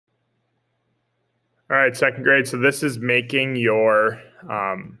All right, second grade. So this is making your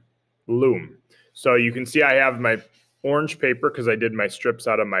loom. So you can see I have my orange paper because I did my strips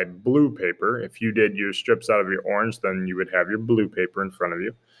out of my blue paper. If you did your strips out of your orange, then you would have your blue paper in front of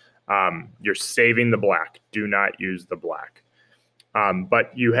you. You're saving the black. Do not use the black.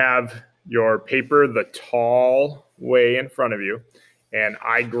 But you have your paper the tall way in front of you, and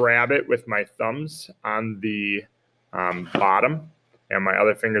I grab it with my thumbs on the bottom and my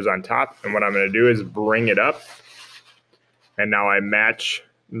other fingers on top. And what I'm going to do is bring it up. And now I match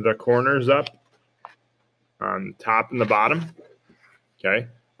the corners up on top and the bottom. Okay.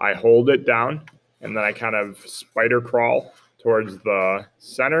 I hold it down and then I kind of spider crawl towards the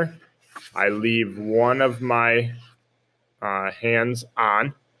center. I leave one of my hands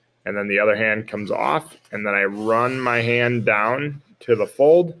on, and then the other hand comes off. And then I run my hand down to the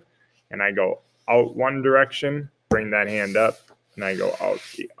fold and I go out one direction, bring that hand up, and I go out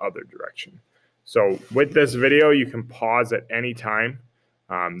the other direction. So with this video, you can pause at any time.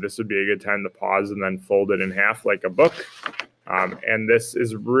 This would be a good time to pause and then fold it in half like a book. And this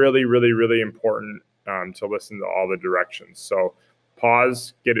is really, really, really important to listen to all the directions. So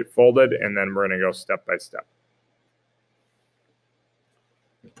pause, get it folded, and then we're going to go step by step.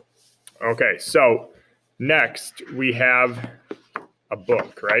 Okay, so next we have a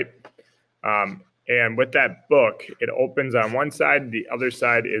book, right? And with that book, it opens on one side, the other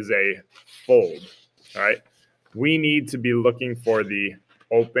side is a fold, all right? We need to be looking for the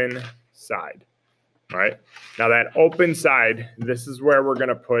open side, all right? Now that open side, this is where we're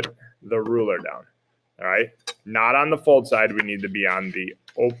gonna put the ruler down, all right? Not on the fold side, we need to be on the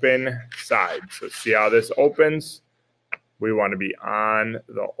open side. So see how this opens? We wanna be on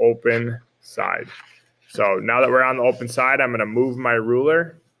the open side. So now that we're on the open side, I'm gonna move my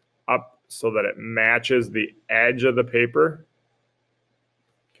ruler up so that it matches the edge of the paper.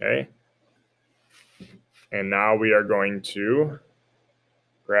 Okay. And now we are going to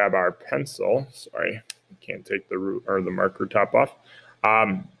grab our pencil. Sorry, I can't take the marker top off.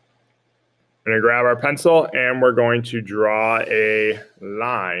 I'm going to grab our pencil and we're going to draw a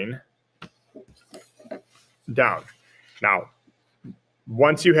line down. Now,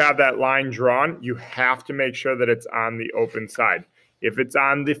 once you have that line drawn, you have to make sure that it's on the open side. If it's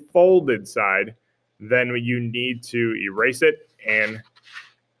on the folded side, then you need to erase it and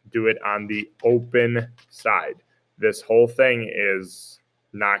do it on the open side. This whole thing is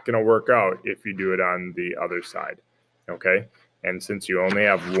not going to work out if you do it on the other side, okay? And since you only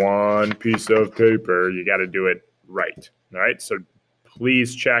have one piece of paper, you got to do it right, all right? So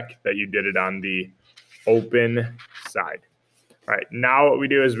please check that you did it on the open side. All right, now what we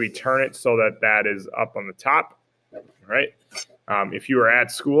do is we turn it so that that is up on the top, all right? If you were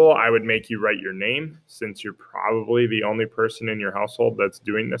at school, I would make you write your name since you're probably the only person in your household that's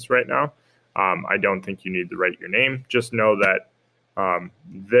doing this right now. I don't think you need to write your name. Just know that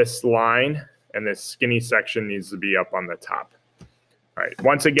this line and this skinny section needs to be up on the top. All right,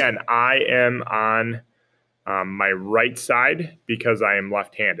 once again, I am on my right side because I am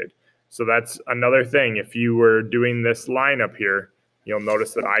left-handed. So that's another thing. If you were doing this line up here, you'll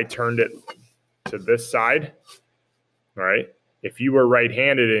notice that I turned it to this side, all right? If you were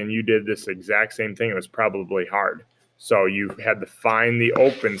right-handed and you did this exact same thing, it was probably hard. So you had to find the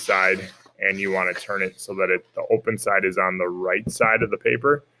open side and you want to turn it so that the open side is on the right side of the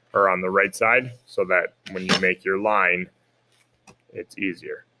paper or on the right side so that when you make your line, it's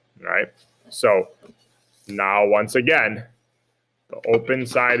easier, all right? So now once again, the open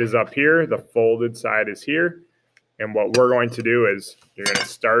side is up here, the folded side is here. And what we're going to do is you're going to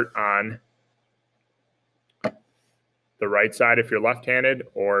start on the right side if you're left-handed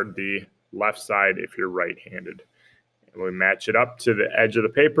or the left side if you're right-handed. And we match it up to the edge of the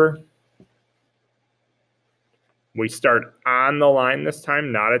paper. We start on the line this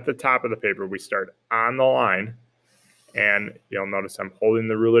time, not at the top of the paper. We start on the line. And you'll notice I'm holding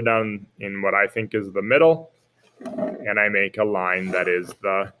the ruler down in what I think is the middle. And I make a line that is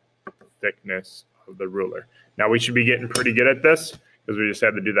the thickness of the ruler. Now we should be getting pretty good at this because we just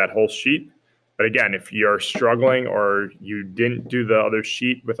had to do that whole sheet. But again, if you're struggling or you didn't do the other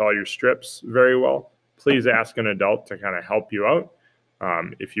sheet with all your strips very well, please ask an adult to kind of help you out.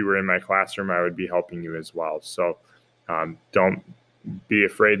 If you were in my classroom, I would be helping you as well. So don't be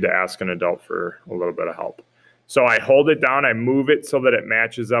afraid to ask an adult for a little bit of help. So I hold it down, I move it so that it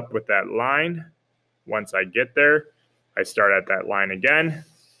matches up with that line. Once I get there, I start at that line again,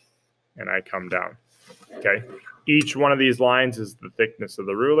 and I come down, okay? Each one of these lines is the thickness of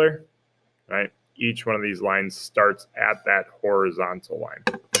the ruler, right? Each one of these lines starts at that horizontal line.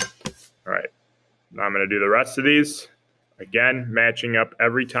 All right, now I'm gonna do the rest of these. Again, matching up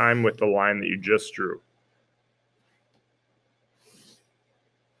every time with the line that you just drew.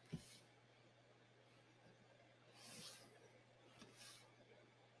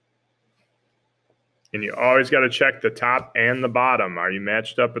 And you always got to check the top and the bottom. Are you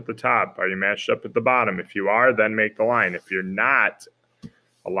matched up at the top? Are you matched up at the bottom? If you are, then make the line. If you're not,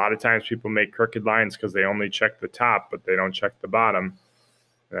 a lot of times people make crooked lines because they only check the top, but they don't check the bottom.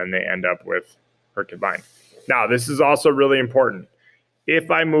 And then they end up with crooked line. Now, this is also really important. If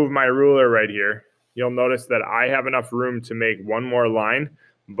I move my ruler right here, you'll notice that I have enough room to make one more line,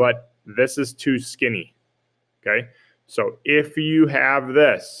 but this is too skinny, okay? So if you have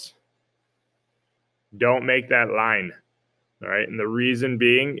this, don't make that line, all right? And the reason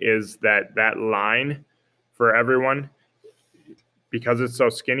being is that that line for everyone, because it's so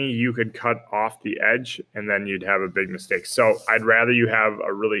skinny, you could cut off the edge and then you'd have a big mistake. So I'd rather you have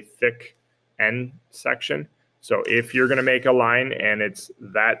a really thick end section. So if you're gonna make a line and it's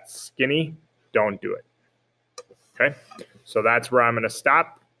that skinny, don't do it, okay? So that's where I'm gonna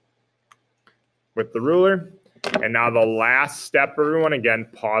stop with the ruler. And now the last step, everyone, again,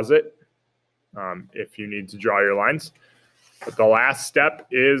 pause it if you need to draw your lines. But the last step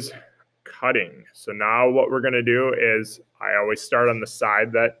is cutting. So now what we're gonna do is, I always start on the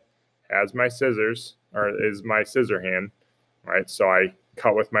side that has my scissors, or is my scissor hand, right? So I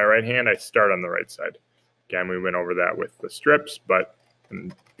cut with my right hand, I start on the right side. Again, we went over that with the strips, but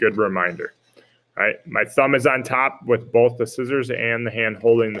good reminder. All right, my thumb is on top with both the scissors and the hand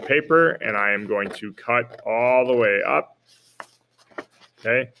holding the paper, and I am going to cut all the way up,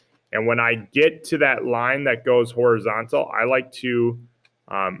 okay? And when I get to that line that goes horizontal, I like to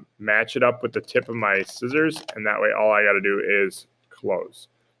match it up with the tip of my scissors, and that way all I got to do is close.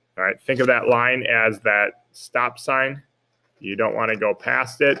 All right, think of that line as that stop sign. You don't want to go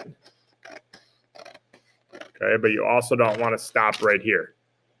past it, okay? But you also don't want to stop right here.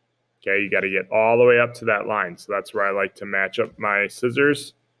 Okay, you got to get all the way up to that line. So that's where I like to match up my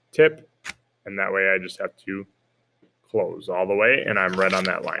scissors tip, and that way I just have to close all the way, and I'm right on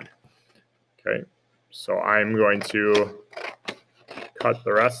that line. Okay, so I'm going to cut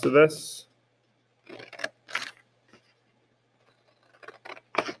the rest of this.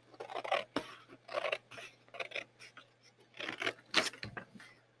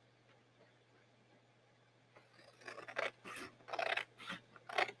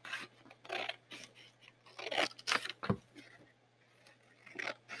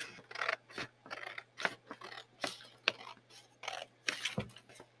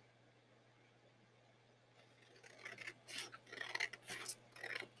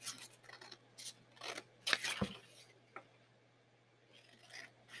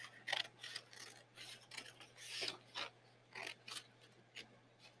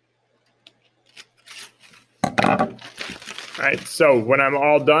 All right, so when I'm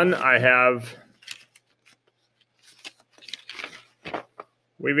all done, I have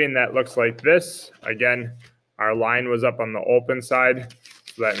weaving that looks like this. Again, our line was up on the open side,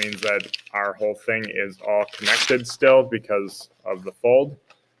 so that means that our whole thing is all connected still because of the fold.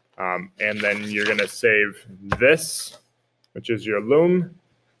 And then you're gonna save this, which is your loom,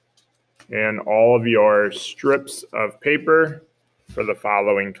 and all of your strips of paper for the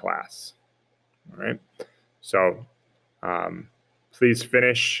following class. All right, so please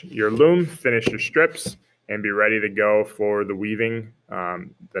finish your loom, finish your strips, and be ready to go for the weaving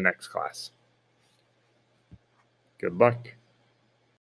the next class. Good luck.